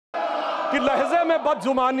कि लहजे में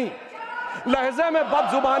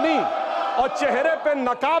बदजुबानी और चेहरे पे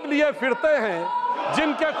नकाब लिए फिरते हैं,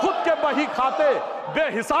 जिनके खुद के बही खाते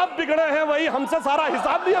बेहिसाब बिगड़े हैं, वही हमसे सारा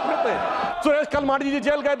हिसाब लिए फिरते हैं। सुरेश कलमाड़ी जी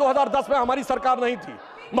जेल गए 2010 में, हमारी सरकार नहीं थी।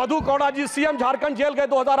 मधु कौड़ा जी सीएम झारखंड जेल गए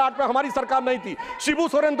 2008 में, हमारी सरकार नहीं थी। शिबू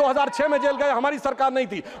सोरेन 2006 में जेल गए, हमारी सरकार नहीं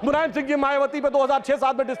थी। मुलायम सिंह जी मायावती पे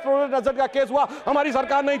 2006-7 में डिस्ट्रोवर्टेड एसेट का केस हुआ, हमारी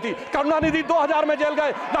सरकार नहीं थी। करुणानिधि 2000 में जेल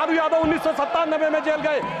गए, लालू यादव 1997 में जेल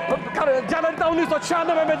गए, जयललिता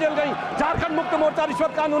 1996 में जेल गई, झारखंड मुक्त मोर्चा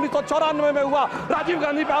रिश्वत कांड 1994 में हुआ, राजीव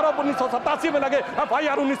गांधी पे आरोप 1987 में लगे,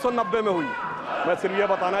 FIR 1990 में हुई। मैं सिर्फ ये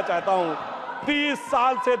बताना चाहता हूं, 30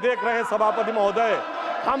 साल से देख रहे हैं सभापति महोदय,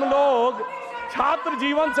 हम लोग छात्र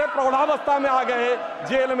जीवन से प्रौढ़ावस्था में आ गए,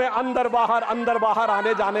 जेल में अंदर बाहर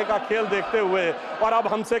आने जाने का खेल देखते हुए, और अब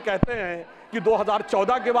हमसे कहते हैं कि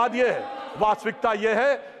 2014 के बाद ये है। वास्तविकता ये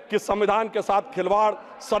है कि संविधान के साथ खिलवाड़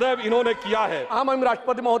सदैव इन्होंने किया है। हम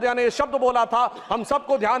राष्ट्रपति महोदय ने ये शब्द बोला था, हम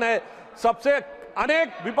सबको ध्यान है, सबसे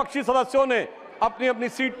अनेक विपक्षी सदस्यों ने अपनी अपनी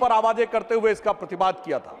सीट पर आवाजें करते हुए इसका प्रतिवाद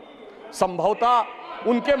किया था। संभवतः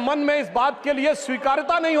उनके मन में इस बात के लिए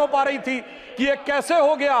स्वीकार्यता नहीं हो पा रही थी कि ये कैसे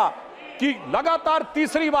हो गया कि लगातार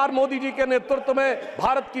तीसरी बार मोदी जी के नेतृत्व में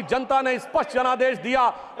भारत की जनता ने स्पष्ट जनादेश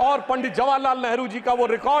दिया और पंडित जवाहरलाल नेहरू जी का वो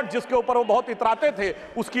रिकॉर्ड जिसके ऊपर वो बहुत इतराते थे,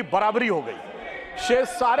 उसकी बराबरी हो गई। शेष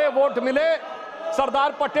सारे वोट मिले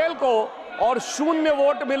सरदार पटेल को और 0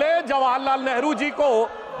 वोट मिले जवाहरलाल नेहरू जी को।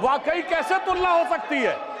 वाकई कैसे तुलना हो सकती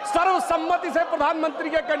है? सर्वसम्मति से प्रधानमंत्री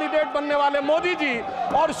के कैंडिडेट बनने वाले मोदी जी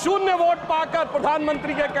और 0 वोट पाकर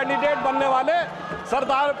प्रधानमंत्री के कैंडिडेट बनने वाले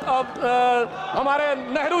सरदार हमारे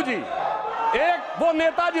नेहरू जी। एक वो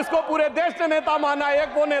नेता जिसको पूरे देश ने नेता माना, एक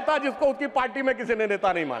वो नेता जिसको उसकी पार्टी में किसी ने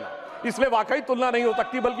नेता नहीं माना। इसलिए वाकई तुलना नहीं हो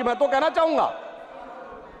सकती। बल्कि मैं तो कहना चाहूंगा,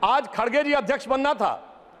 आज खड़गे जी अध्यक्ष बनना था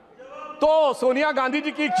तो सोनिया गांधी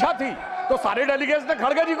जी की इच्छा थी, तो सारे डेलीगेट्स ने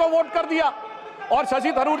खड़गे जी को वोट कर दिया और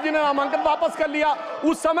शशि थरूर जी ने नामांकन वापस कर लिया।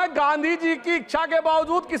 उस समय गांधी जी की इच्छा के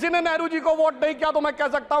बावजूद किसी ने नेहरू जी को वोट नहीं किया। तो मैं कह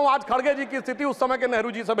सकता हूं आज खड़गे जी की स्थिति उस समय के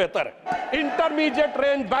नेहरू जी से बेहतर है। Intermediate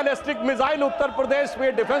range ballistic missile Uttar Pradesh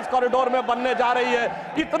में डिफेंस कॉरिडोर में बनने जा रही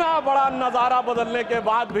है। इतना बड़ा नजारा बदलने के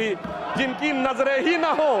बाद भी जिनकी नजरें ही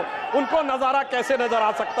ना हो, उनको नजारा कैसे नजर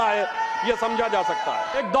आ सकता है, यह समझा जा सकता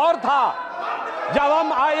है। एक दौर था जब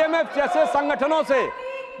हम IMF जैसे संगठनों से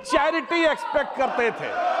चैरिटी एक्सपेक्ट करते थे,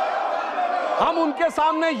 हम उनके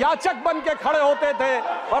सामने याचक बन के खड़े होते थे।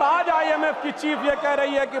 और आज IMF की चीफ ये कह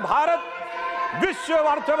रही है कि भारत विश्व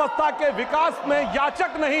अर्थव्यवस्था के विकास में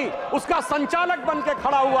याचक नहीं, उसका संचालक बन के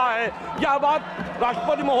खड़ा हुआ है। यह बात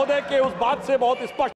राष्ट्रपति महोदय के उस बात से बहुत स्पष्ट